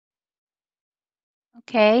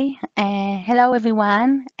Okay, hello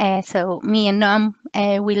everyone. So me and Noam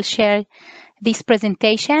will share this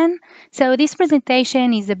presentation. So this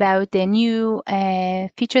presentation is about the new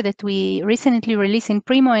feature that we recently released in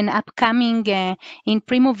Primo and upcoming in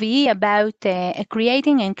Primo V about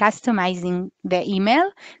creating and customizing the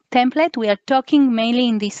email template. We are talking mainly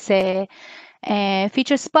in this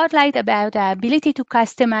feature spotlight about the ability to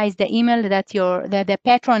customize the email that the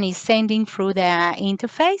patron is sending through the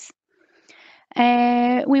interface.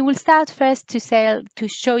 We will start first to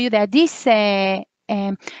show you that this the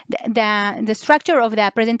structure of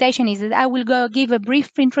the presentation is that I will go give a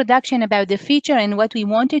brief introduction about the feature and what we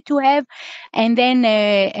wanted to have, and then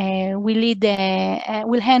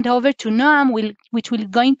we'll hand over to Noam, which will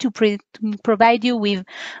going to provide you with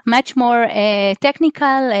much more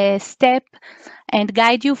technical step and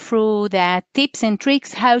guide you through the tips and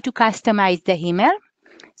tricks how to customize the email.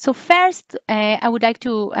 So first, I would like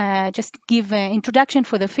to just give an introduction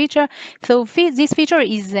for the feature. So this feature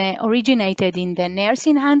is originated in the nurse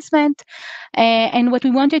enhancement. And what we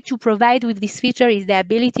wanted to provide with this feature is the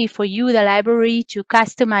ability for you, the library, to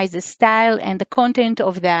customize the style and the content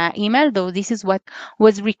of the email, though this is what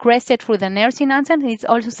was requested for the nurse enhancement. It's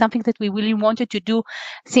also something that we really wanted to do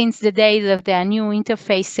since the day that the new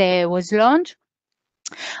interface was launched.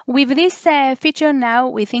 With this feature now,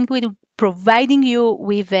 we think we're providing you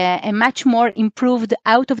with a much more improved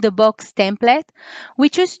out-of-the-box template. We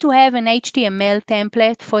choose to have an HTML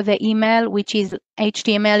template for the email, which is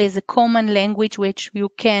HTML is a common language which you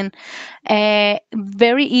can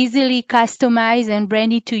very easily customize and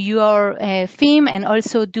brand it to your theme and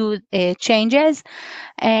also do changes.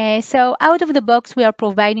 So out of the box, we are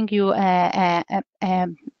providing you a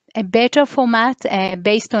better format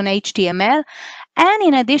based on HTML. And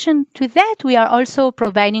in addition to that, we are also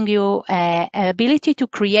providing you ability to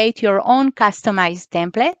create your own customized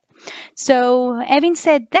template. So having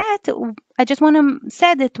said that, I just want to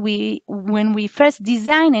say that when we first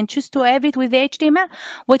design and choose to have it with HTML,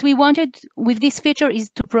 what we wanted with this feature is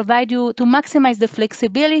to provide you, to maximize the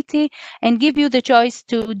flexibility and give you the choice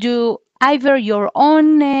to do either your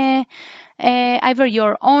own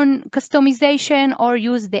customization or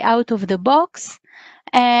use the out of the box.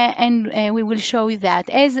 And we will show you that.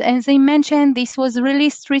 As I mentioned, this was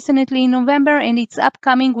released recently in November, and it's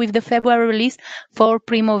upcoming with the February release for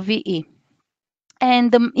Primo VE.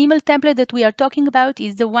 And the email template that we are talking about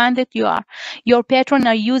is the one that your patron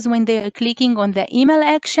are used when they are clicking on the email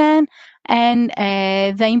action. And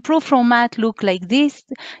the improved format look like this.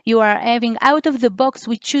 You are having out of the box.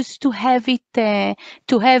 We choose to have it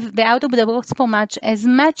to have the out of the box format as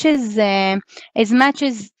much as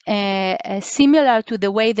similar to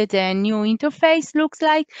the way that the new interface looks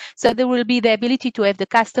like. So there will be the ability to have the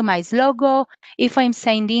customized logo. If I'm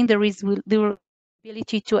signed in, there will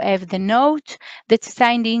ability to have the note that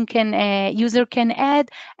signed in user can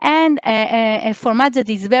add, and a format that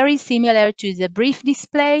is very similar to the brief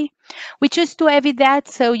display. We choose to have it that,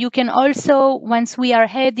 so you can also, once we are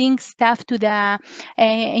adding stuff to the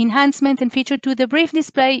enhancement and feature to the brief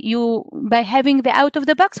display, you by having the out of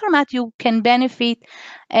the box format, you can benefit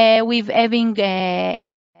with having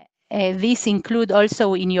this include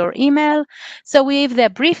also in your email. So we have the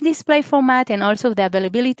brief display format and also the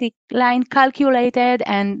availability line calculated,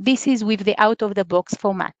 and this is with the out-of-the-box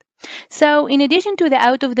format. So in addition to the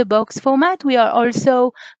out-of-the-box format, we are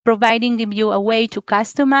also providing you a way to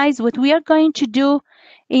customize. What we are going to do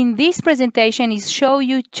in this presentation is show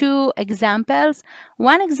you two examples.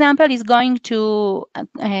 One example is going to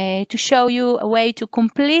show you a way to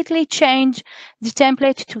completely change the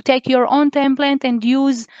template, to take your own template and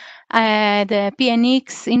use the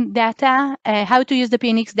PNX in data, how to use the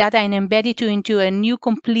PNX data and embed it into a new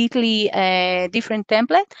completely different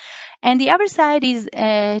template. And the other side is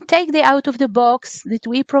take the out of the box that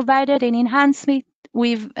we provided and enhance it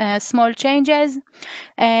with small changes.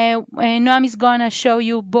 Noam is going to show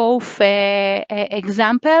you both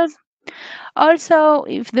examples. Also,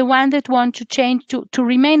 if the one that want to change to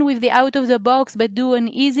remain with the out of the box but do an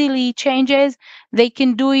easily changes, they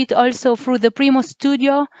can do it also through the Primo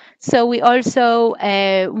Studio. So we also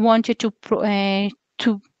wanted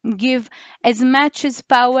to give as much as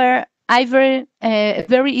power either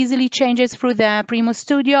very easily changes through the Primo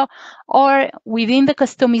Studio or within the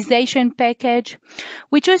customization package.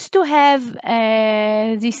 We choose to have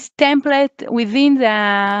this template within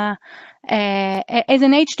as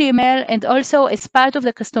an HTML, and also as part of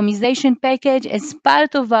the customization package, as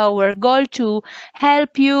part of our goal to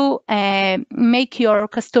help you make your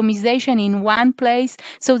customization in one place.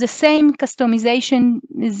 So the same customization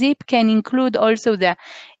zip can include also the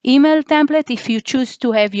email template if you choose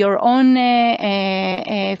to have your own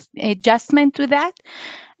adjustment to that.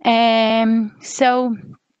 So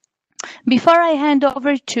before I hand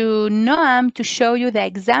over to Noam to show you the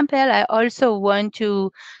example, I also want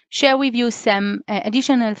to share with you some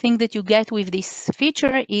additional thing that you get with this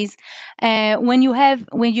feature is when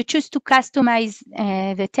you choose to customize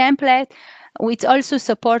the template, it also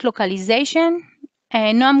support localization.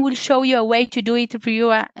 Noam will show you a way to do it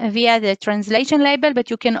via the translation label, but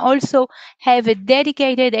you can also have a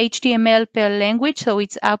dedicated HTML per language, so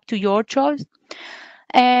it's up to your choice.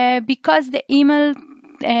 Because the email,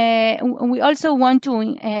 we also want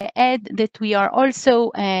to add that we are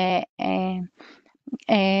also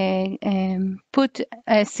put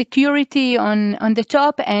security on the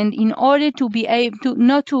top, and in order to be able to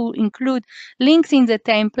not to include links in the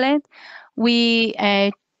template, we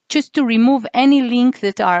choose to remove any links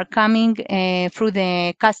that are coming through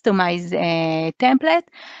the customized template.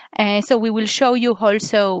 So we will show you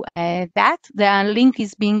also that the link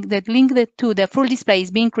to the full display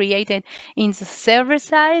is being created in the server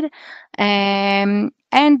side, and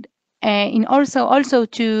in also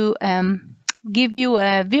to give you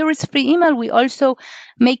a virus-free email, we also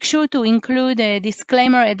make sure to include a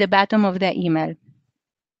disclaimer at the bottom of the email.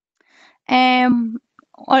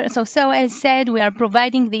 So as said, we are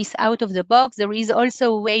providing this out of the box. There is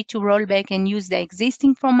also a way to roll back and use the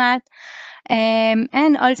existing format.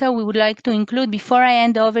 And also we would like to include, before I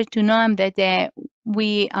hand over to Noam, that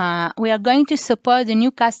we are going to support the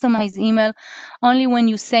new customized email only when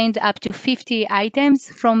you send up to 50 items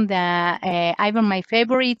from the either my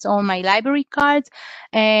favorites or my library cards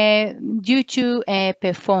due to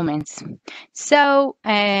performance. So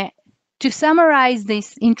to summarize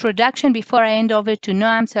this introduction before I hand over to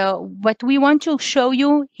Noam, so what we want to show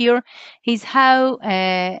you here is how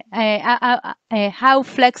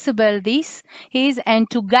flexible this is, and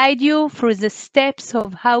to guide you through the steps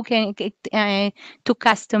of how to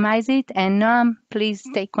customize it. And Noam, please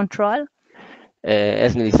take control.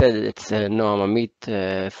 As Nelly said, it's Noam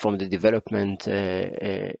Amit from the development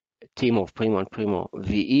team of Primo and Primo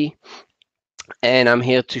VE, and I'm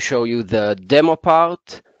here to show you the demo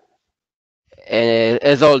part.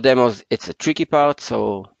 As all demos, it's a tricky part,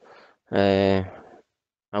 so I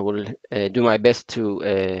will do my best to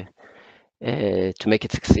make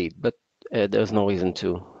it succeed, but there's no reason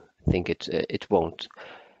to think it won't.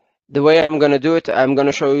 The way I'm going to do it, I'm going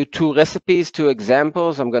to show you two recipes, two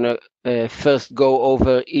examples. I'm going to first go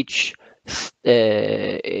over each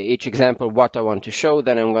example, what I want to show.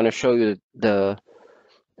 Then I'm going to show you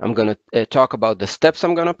I'm going to talk about the steps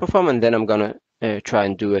I'm going to perform, and then I'm going to try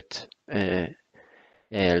and do it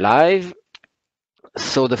live.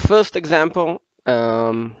 So the first example,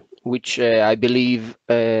 which I believe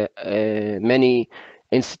many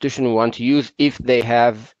institutions want to use if they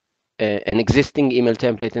have an existing email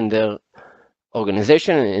template in their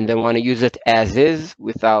organization and they want to use it as is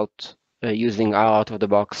without using our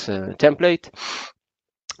out-of-the-box template.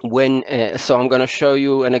 So I'm going to show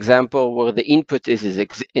you an example where the input is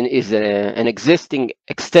an existing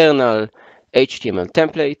external HTML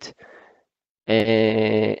template.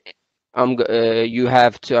 You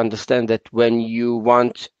have to understand that when you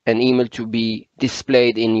want an email to be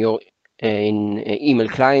displayed in your email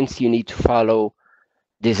clients, you need to follow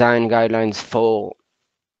design guidelines for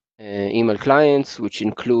email clients, which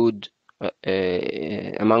include,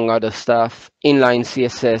 among other stuff, inline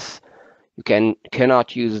CSS. You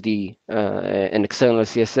cannot use an external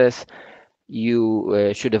CSS.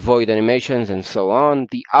 You should avoid animations and so on.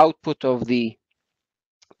 The output of the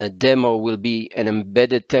demo will be an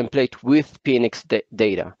embedded template with PNX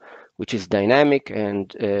data, which is dynamic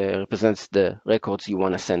and represents the records you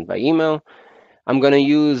want to send by email.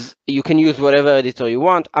 You can use whatever editor you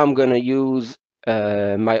want. I'm going to use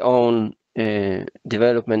my own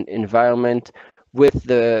development environment with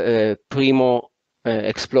the Primo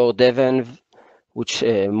Explore DevEnv, which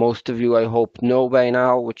most of you, I hope, know by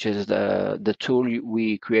now, which is the tool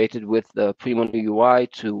we created with the Primo new UI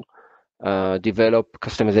to develop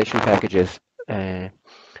customization packages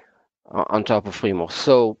on top of Primo.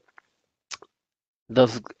 So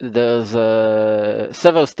there's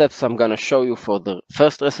several steps I'm going to show you for the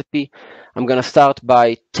first recipe. I'm going to start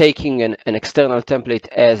by taking an external template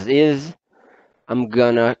as is. I'm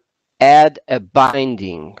going to add a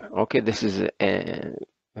binding. Okay, this is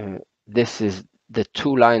the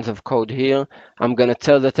two lines of code here. I'm going to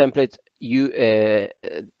tell the template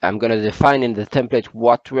I'm going to define in the template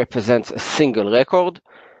what represents a single record,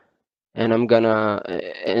 and I'm gonna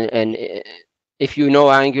and if you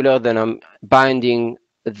know Angular, then I'm binding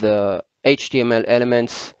the HTML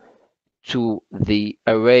elements to the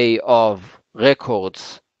array of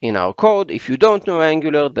records in our code. If you don't know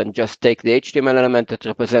Angular, then just take the HTML element that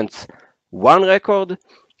represents one record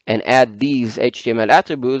and add these HTML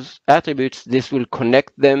attributes. This will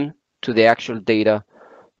connect them to the actual data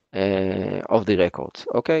of the records.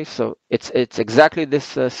 Okay, so it's exactly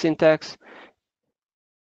this syntax.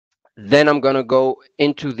 Then I'm gonna go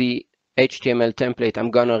into the HTML template.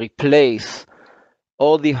 I'm gonna replace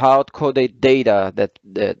all the hard-coded data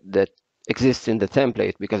that exists in the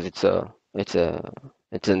template, because it's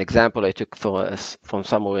an example I took from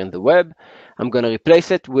somewhere in the web. I'm gonna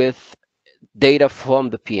replace it with data from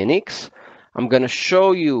the PNX. I'm gonna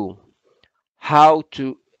show you how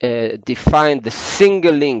to define the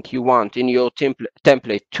single link you want in your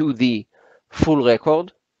template to the full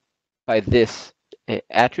record by this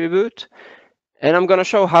attribute. And I'm going to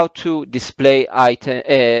show how to display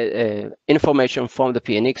information from the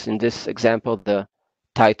PNX, in this example, the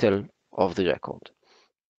title of the record.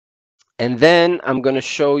 And then I'm going to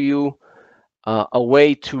show you a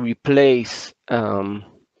way to replace the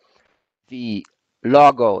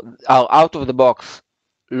logo, our out-of-the-box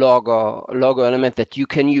logo element that you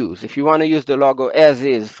can use. If you want to use the logo as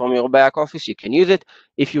is from your back office, you can use it.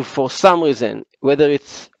 If you, for some reason, whether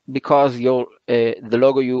it's because the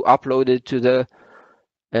logo you uploaded to the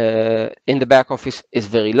in the back office is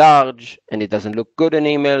very large and it doesn't look good in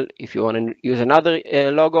email, if you want to use another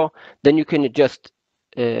logo, then you can just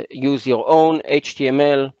use your own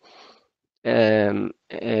HTML to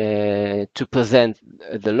present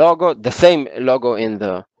the logo, the same logo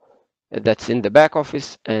that's in the back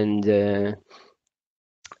office, and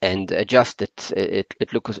adjust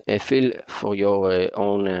it looks feel for your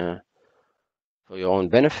own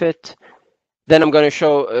benefit. Then I'm going to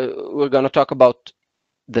show we're going to talk about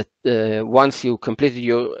that once you completed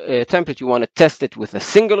your template, you want to test it with a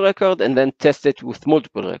single record and then test it with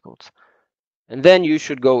multiple records. And then you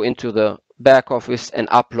should go into the back office and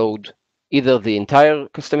upload either the entire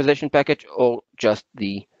customization package or just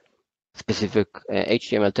the specific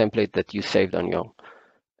HTML template that you saved on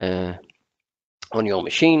your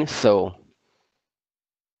machine. So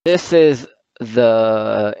this is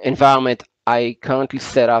the environment I currently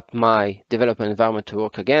set up my development environment to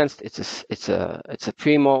work against. It's a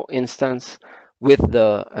Primo instance with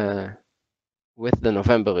the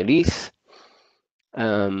November release,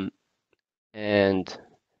 and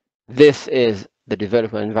this is the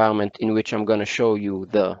development environment in which I'm going to show you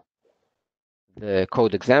the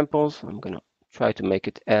code examples. I'm going to try to make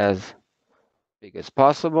it as big as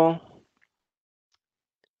possible.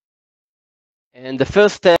 And the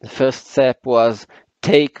first step was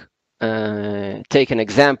take an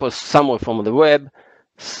example somewhere from the web.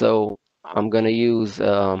 So I'm going to use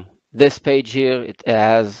this page here. It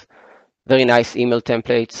has very nice email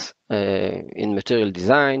templates in material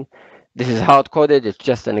design. This is hard-coded. It's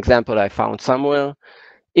just an example I found somewhere.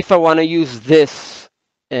 If I want to use this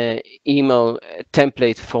email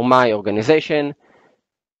template for my organization,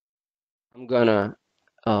 I'm gonna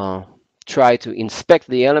try to inspect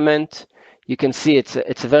the element. You can see it's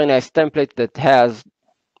a very nice template that has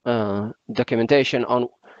documentation on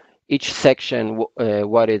each section,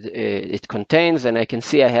 what it contains, and I can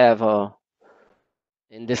see I have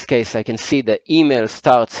in this case I can see the email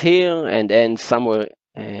starts here and ends somewhere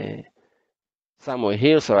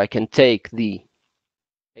here, so I can take the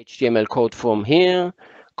HTML code from here,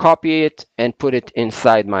 copy it, and put it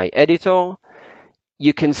inside my editor.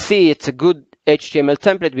 You can see it's a good HTML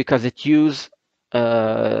template because it uses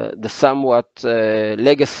the somewhat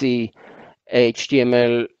legacy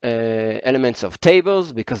HTML elements of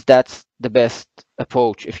tables, because that's the best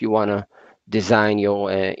approach if you want to design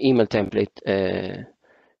your email template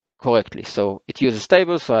correctly. So it uses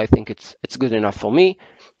tables, so I think it's good enough for me.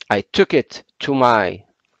 I took it to my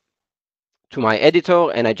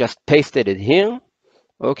editor and I just pasted it here.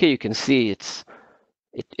 Okay, you can see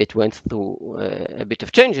it went through a bit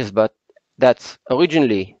of changes, but that's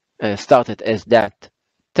originally started as that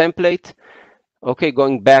template. Okay,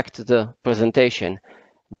 going back to the presentation.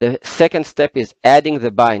 The second step is adding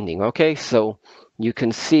the binding. Okay, so you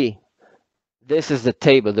can see this is the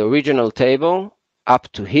table, the original table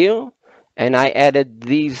up to here, and I added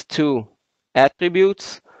these two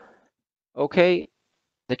attributes, okay,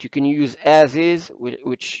 that you can use as is,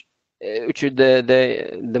 which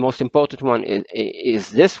the most important one is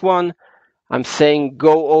this one. I'm saying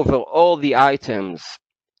go over all the items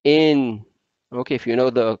in, okay, if you know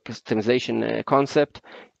the customization concept,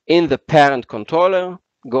 in the parent controller,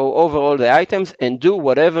 go over all the items and do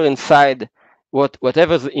whatever inside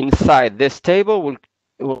whatever's inside this table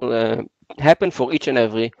will happen for each and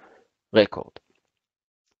every record.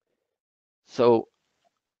 So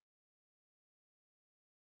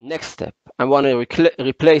next step, I want to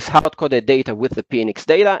replace hard-coded data with the PNX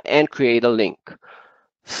data and create a link.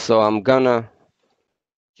 So I'm gonna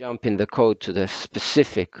jump in the code to the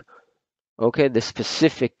specific, okay, the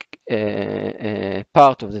specific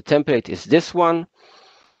part of the template is this one.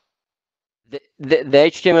 The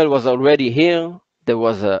HTML was already here. There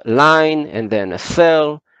was a line and then a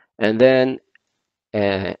cell and then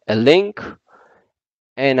a link.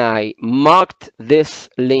 And I marked this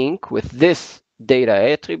link with this data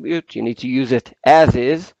attribute. You need to use it as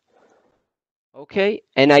is. Okay,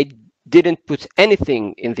 and I didn't put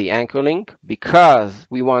anything in the anchor link because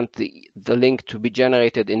we want the link to be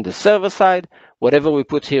generated in the server side. Whatever we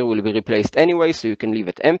put here will be replaced anyway, so you can leave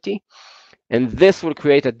it empty. And this will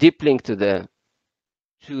create a deep link to the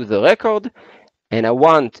record. And I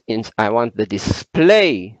want the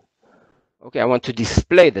display. Okay, I want to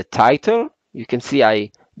display the title. You can see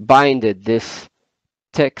I binded this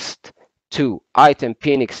text to item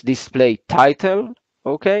PNX display title.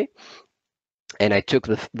 Okay, and I took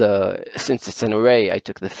since it's an array, I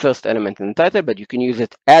took the first element in the title, but you can use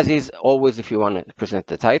it as is always if you want to present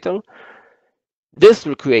the title. This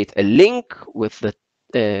will create a link with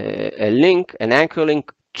an anchor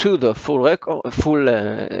link to the full record, a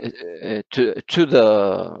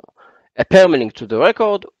permalink to the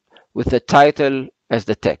record with the title as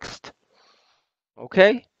the text.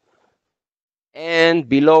 Okay. And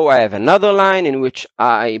below I have another line in which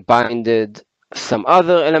I binded some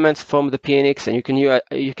other elements from the PNX, and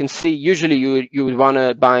you can see usually you would want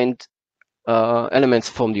to bind elements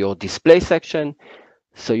from your display section.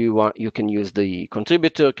 So you can use the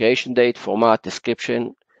contributor, creation date, format,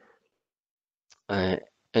 description,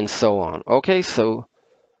 and so on. Okay, so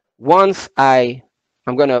once I'm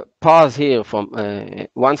gonna pause here from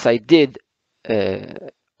once I did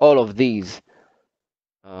all of these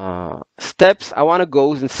steps, I want to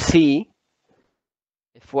go and see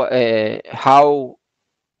if how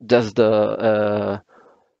does the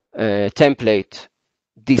template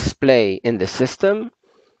display in the system.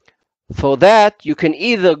 For that, you can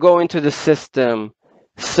either go into the system,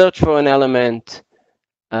 search for an element,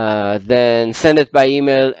 then send it by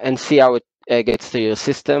email and see how it gets to your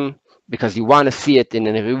system, because you want to see it in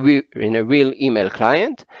a real email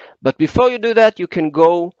client. But before you do that, you can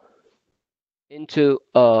go into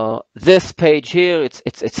this page here.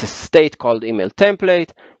 It's a state called email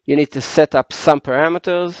template. You need to set up some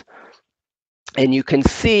parameters, and you can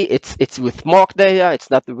see it's with mock data. It's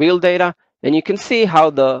not the real data, and you can see how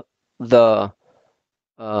the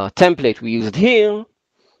template we used here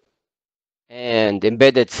and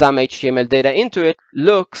embedded some HTML data into it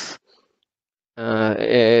looks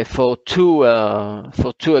for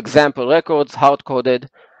two example records hard coded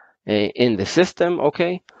in the system.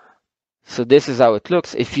 Okay, so this is how it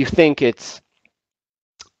looks. If you think it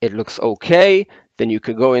looks okay, then you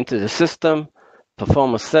can go into the system,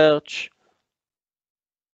 perform a search.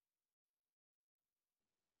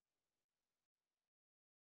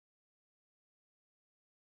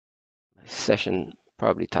 Session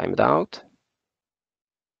probably timed out.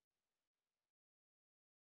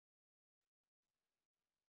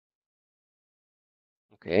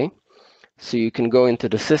 Okay, so you can go into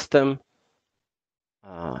the system,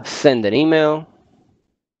 send an email.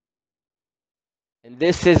 And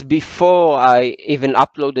this is before I even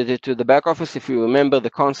uploaded it to the back office. If you remember the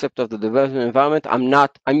concept of the development environment,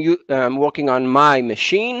 I'm working on my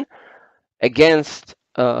machine against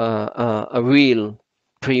a real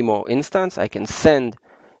Primo instance. I can send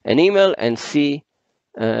an email and see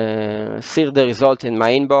the result in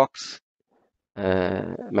my inbox.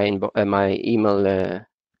 My email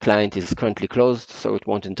client is currently closed, so it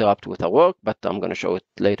won't interrupt with our work, but I'm going to show it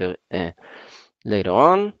later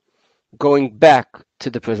on. Going back to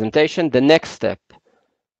the presentation, the next step.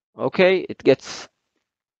 Okay, it gets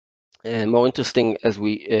more interesting as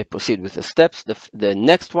we proceed with the steps. The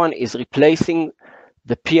next one is replacing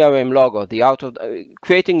the PRM logo,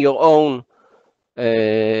 creating your own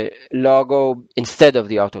logo instead of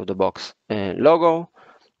the out-of-the-box logo.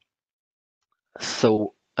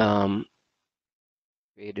 So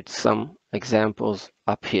created some examples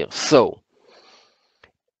up here. So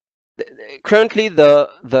currently the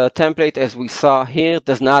template, as we saw here,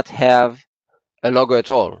 does not have a logo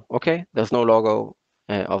at all. Okay, there's no logo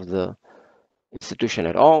of the institution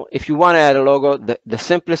at all. If you want to add a logo, the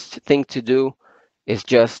simplest thing to do is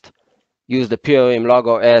just use the PRM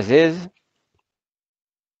logo as is.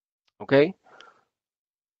 Okay,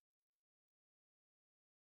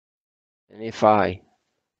 And if I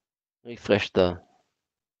refresh the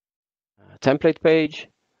template page,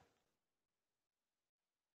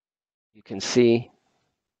 you can see,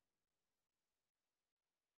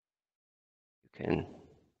 you can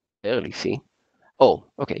barely see. Oh,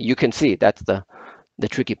 okay, you can see, that's the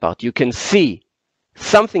tricky part. You can see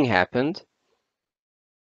something happened,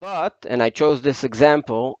 but, and I chose this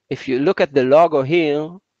example, if you look at the logo here,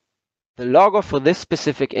 the logo for this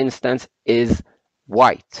specific instance is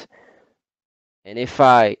white. And if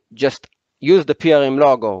I just use the PRM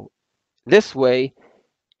logo this way,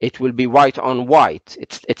 it will be white on white.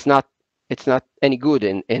 It's not any good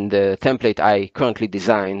in the template I currently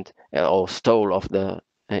designed or stole off the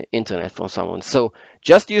internet from someone. So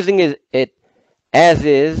just using it as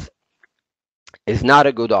is not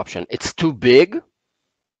a good option. It's too big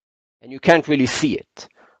and you can't really see it.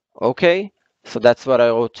 Okay, so that's what I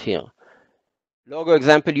wrote here. Logo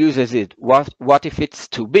example uses it. What if it's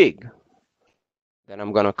too big? Then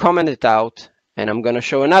I'm gonna comment it out and I'm gonna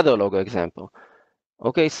show another logo example.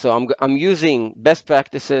 Okay, so I'm using best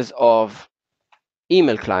practices of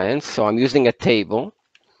email clients. So I'm using a table,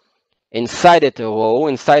 inside it a row,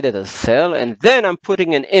 inside it a cell, and then I'm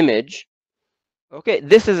putting an image. Okay,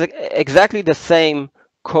 this is exactly the same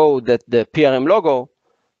code that the PRM logo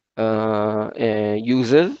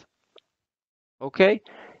uses. Okay,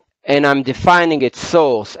 and I'm defining its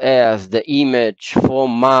source as the image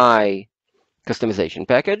from my customization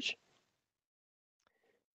package.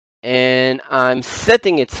 And I'm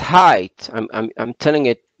setting its height. I'm telling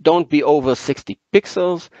it don't be over 60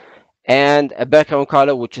 pixels and a background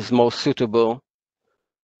color which is most suitable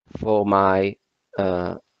for my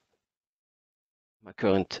my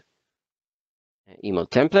current email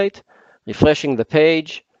template. Refreshing the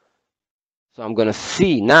page. So I'm going to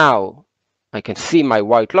see now, I can see my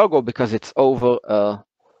white logo because it's over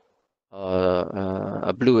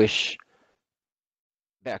a bluish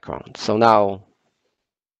background. So now,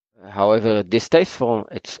 however distasteful,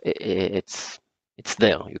 it's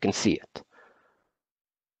there. You can see it.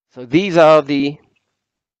 So these are the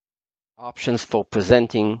options for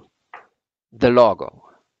presenting the logo.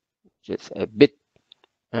 It's a bit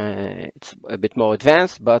more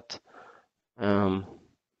advanced, but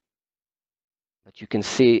you can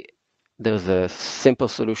see there's a simple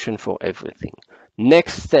solution for everything.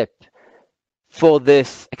 Next step for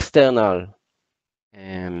this external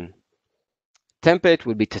template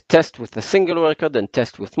will be to test with a single record and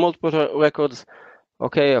test with multiple records.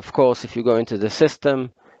 Okay, of course, if you go into the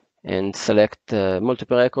system and select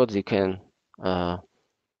multiple records, you can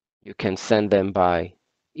send them by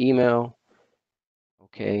email.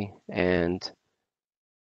 Okay, and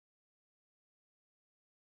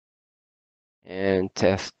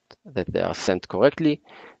test that they are sent correctly,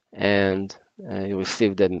 and you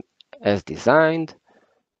receive them as designed.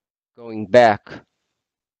 Going back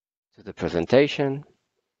to the presentation.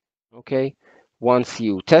 Okay, once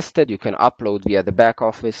you tested, you can upload via the back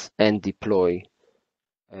office and deploy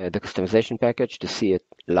the customization package to see it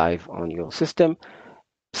live on your system.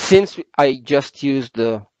 Since I just used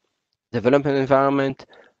the development environment,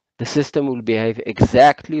 the system will behave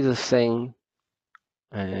exactly the same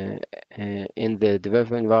in the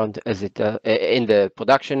development environment as it in the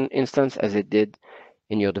production instance as it did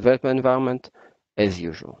in your development environment as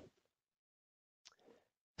usual.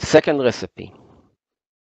 Second recipe.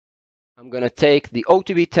 I'm going to take the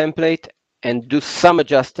OTB template and do some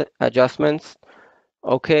adjustments.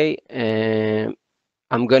 Okay,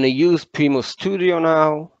 I'm going to use Primo Studio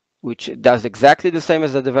now, which does exactly the same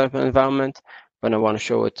as the development environment, but I want to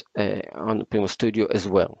show it on Primo Studio as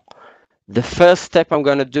well. The first step I'm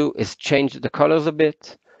going to do is change the colors a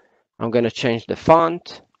bit. I'm going to change the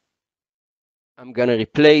font. I'm going to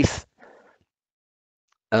replace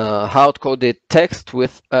hard-coded text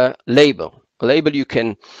with a label. A label you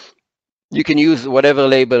can use whatever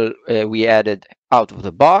label we added out of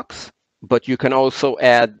the box, but you can also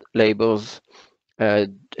add labels via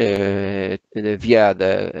the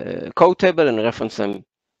code table and reference them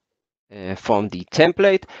from the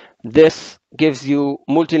template. This gives you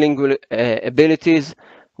multilingual abilities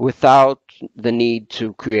without the need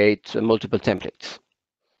to create multiple templates.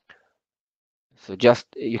 So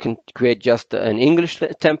you can create just an English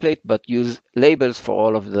template, but use labels for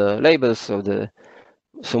all of the labels. So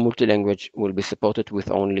multi-language will be supported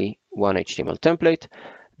with only one HTML template.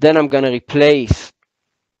 Then I'm going to replace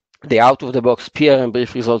the out-of-the-box PRM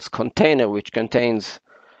brief results container, which contains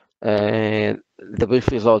the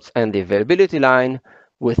brief results and the availability line,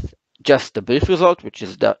 with just the brief result, which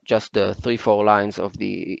is just the 3-4 lines of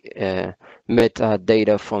the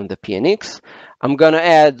metadata from the PNX. I'm going to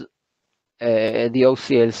add the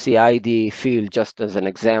OCLC ID field just as an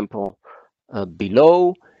example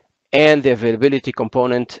below, and the availability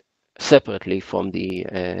component separately from the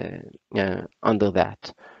under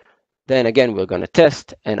that. Then again, we're going to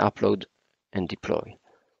test and upload and deploy.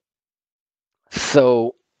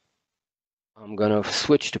 So I'm going to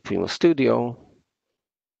switch to Primo Studio,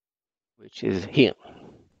 which is here.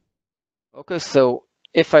 Okay, so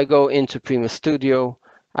if I go into Primo Studio,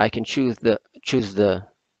 I can choose the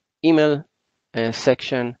email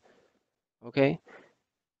section. Okay,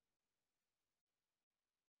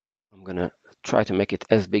 I'm gonna try to make it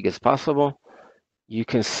as big as possible. You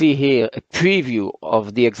can see here a preview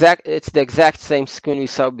of it's the exact same screen we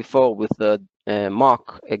saw before with the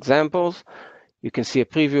mock examples. You can see a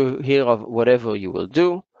preview here of whatever you will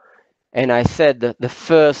do. And I said that the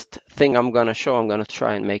first thing I'm gonna show, I'm gonna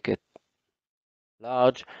try and make it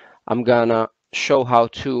large. I'm gonna show how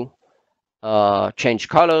to change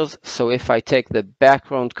colors. So if I take the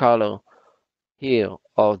background color here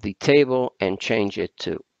of the table and change it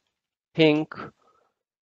to pink,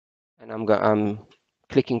 and I'm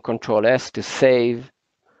clicking Control S to save,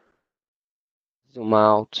 zoom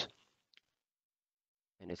out,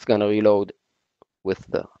 and it's gonna reload with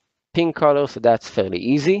the pink color, so that's fairly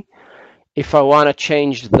easy. If I want to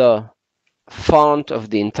change the font of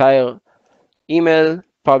the entire email,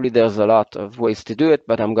 probably there's a lot of ways to do it,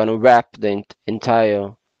 but I'm going to wrap the entire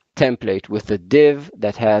template with a div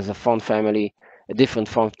that has a font family, a different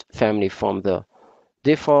font family from the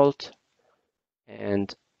default.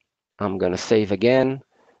 And I'm going to save again,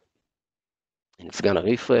 and it's going to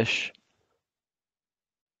refresh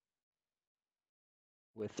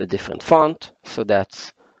with a different font. So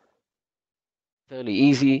that's fairly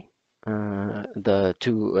easy. The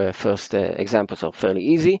two first examples are fairly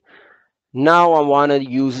easy. Now I want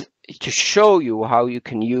to show you how you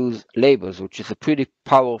can use labels, which is a pretty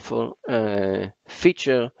powerful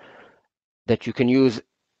feature that you can use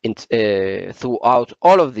throughout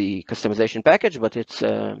all of the customization package, but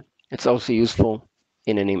it's also useful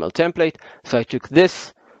in an email template. So I took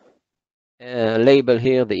this label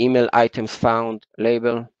here, the email items found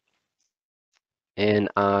label, and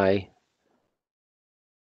I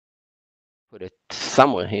put it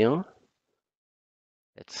somewhere here.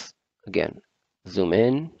 Let's again zoom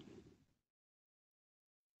in.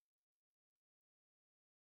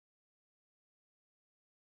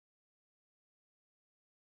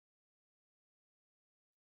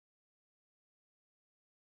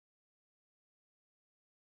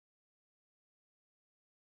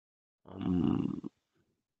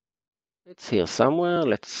 It's here somewhere.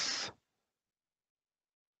 Let's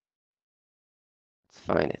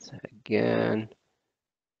find it again.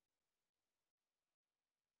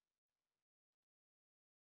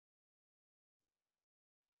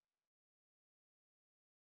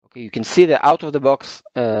 Okay, you can see the out-of-the-box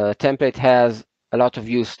template has a lot of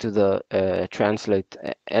use to the translate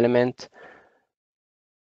element.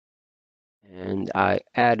 And I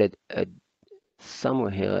added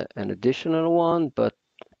somewhere here an additional one, but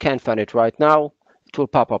can't find it right now. It will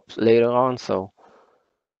pop up later on. So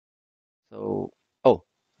oh,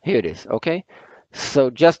 here it is. Okay, so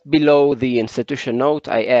just below the institution note,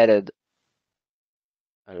 I added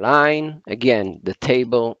a line. Again, the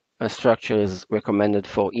table structure is recommended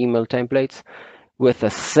for email templates with a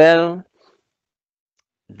cell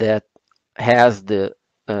that has the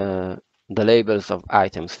labels of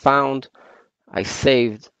items found. I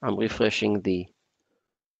saved. I'm refreshing the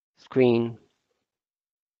screen,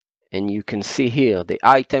 and you can see here the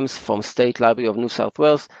items from State Library of New South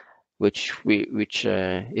Wales, which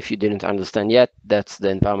if you didn't understand yet, that's the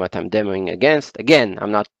environment I'm demoing against. Again,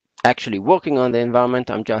 I'm not actually working on the environment.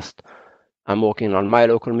 I'm working on my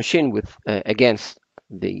local machine with against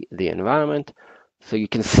the environment. So you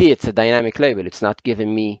can see it's a dynamic label. It's not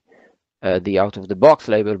giving me the out-of-the-box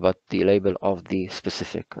label, but the label of the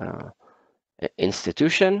specific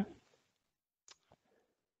institution.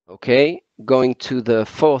 Okay, going to the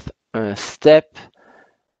fourth step,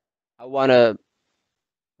 I want to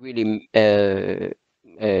really I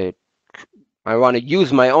want to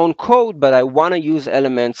use my own code, but I want to use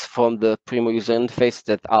elements from the Primo user interface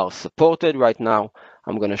that are supported. Right now,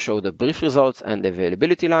 I'm going to show the brief results and the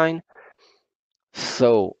availability line.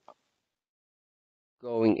 So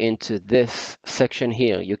going into this section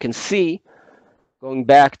here, you can see going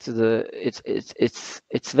back to the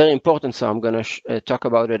it's very important, so I'm going to talk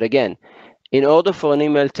about it again. In order for an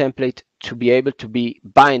email template to be able to be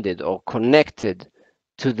binded or connected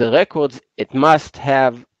to the records, it must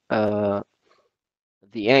have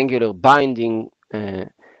the Angular binding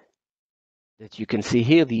that you can see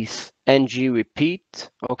here, these ng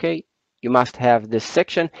repeat. Okay, you must have this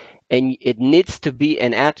section, and it needs to be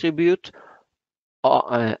an attribute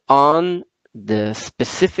on the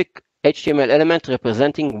specific HTML element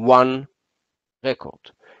representing one record.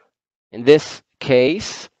 In this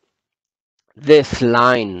case, this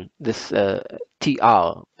line, this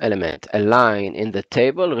TR element, a line in the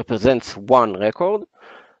table, represents one record.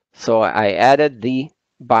 So I added the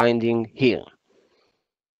binding here.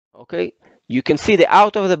 Okay, you can see the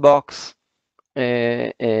out of the box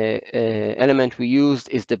element we used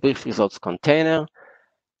is the brief results container.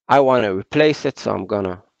 I want to replace it, so I'm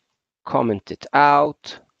gonna comment it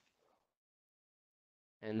out.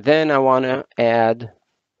 And then I want to add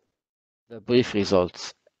the brief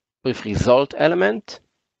result element.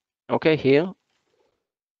 Okay, here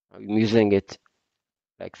I'm using it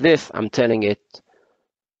like this. I'm telling it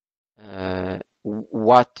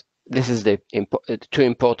what this is the two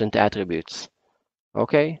important attributes.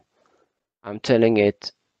 Okay, I'm telling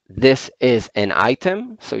it this is an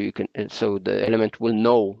item, so the element will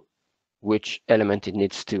know which element it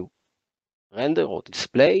needs to render or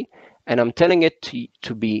display, and I'm telling it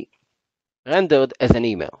to be rendered as an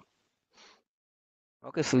email.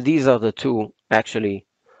 Okay, so these are the two actually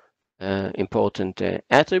important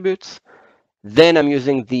attributes. Then I'm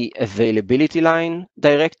using the availability line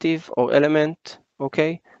directive or element.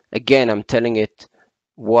 Okay, again, I'm telling it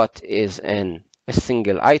what is a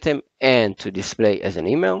single item and to display as an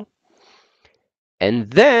email.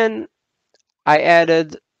 And then I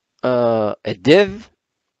added a div,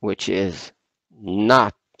 which is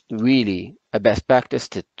not really a best practice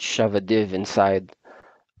to shove a div inside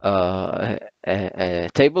a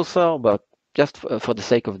table cell, but just for the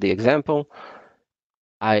sake of the example,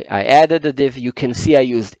 I added a div. You can see I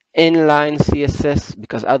used inline CSS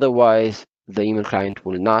because otherwise the email client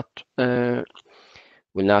will not render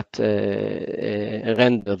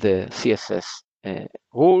the CSS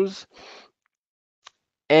rules.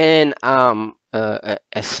 And a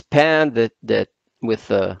span that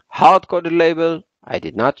with a hard-coded label. I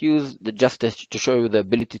did not use just to show you the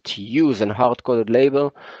ability to use a hard-coded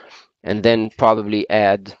label, and then probably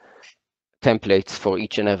add templates for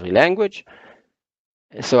each and every language.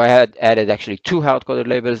 So I had added actually two hard-coded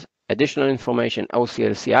labels, additional information,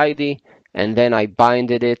 OCLC ID, and then I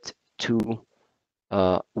binded it to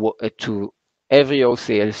every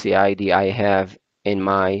OCLC ID I have in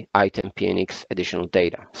my item PNX additional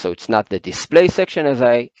data. So it's not the display section as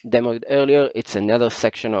I demoed earlier, it's another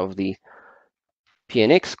section of the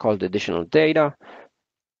PNX called additional data.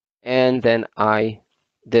 And then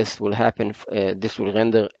this will happen, this will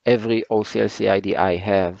render every OCLC ID I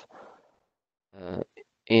have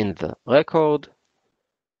in the record.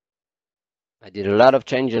 I did a lot of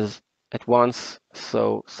changes at once,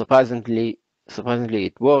 so surprisingly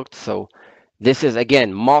it worked. So this is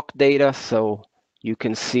again mock data, so you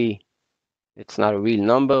can see it's not a real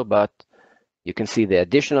number, but you can see the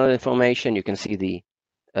additional information. You can see the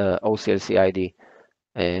OCLC ID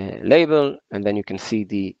label, and then you can see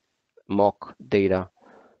the mock data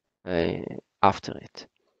after it.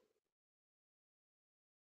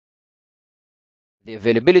 The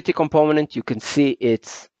availability component, you can see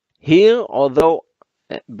it's here, although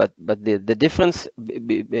but the difference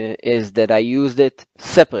is that I used it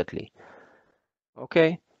separately.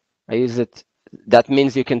 Okay, I use it. That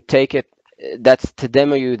means you can take it. That's to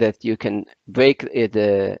demo you that you can break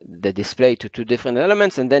the display to two different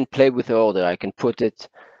elements and then play with the order. I can put it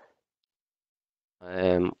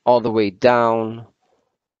all the way down.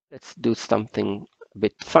 Let's do something a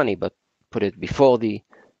bit funny, but put it before the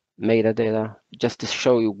metadata, just to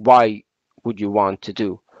show you why would you want to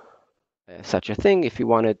do such a thing if you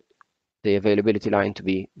wanted the availability line to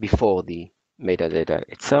be before the metadata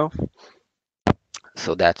itself.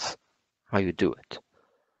 So that's how you do it.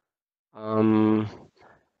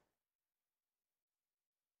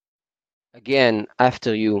 Again,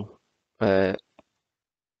 after you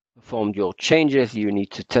performed your changes, you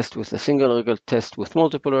need to test with a single record, test with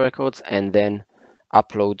multiple records, and then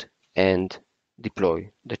upload and deploy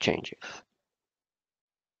the changes.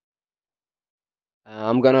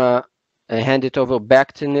 I'm gonna hand it over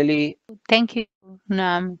back to Nelly. Thank you,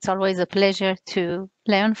 Noam. It's always a pleasure to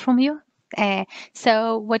learn from you.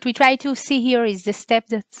 So what we try to see here is the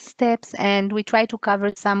steps, and we try to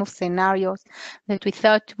cover some of scenarios that we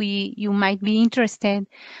thought you might be interested,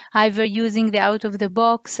 either using the out of the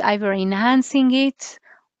box, either enhancing it,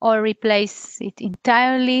 or replace it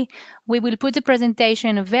entirely. We will put the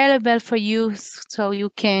presentation available for you so you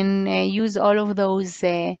can use all of those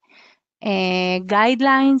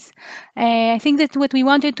guidelines. I think that what we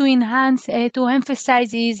wanted to enhance, to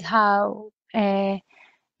emphasize is how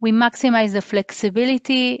we maximize the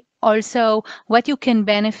flexibility. Also, what you can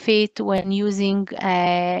benefit when using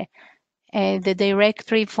the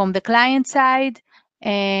directory from the client side.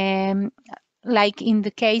 like in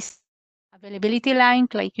the case availability line,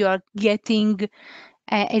 like you are getting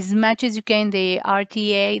as much as you can the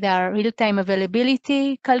RTA, the real-time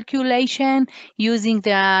availability calculation, using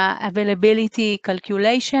the availability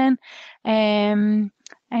calculation. And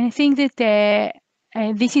I think that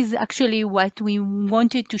this is actually what we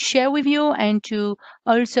wanted to share with you, and to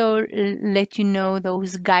also let you know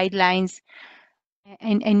those guidelines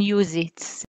and use it.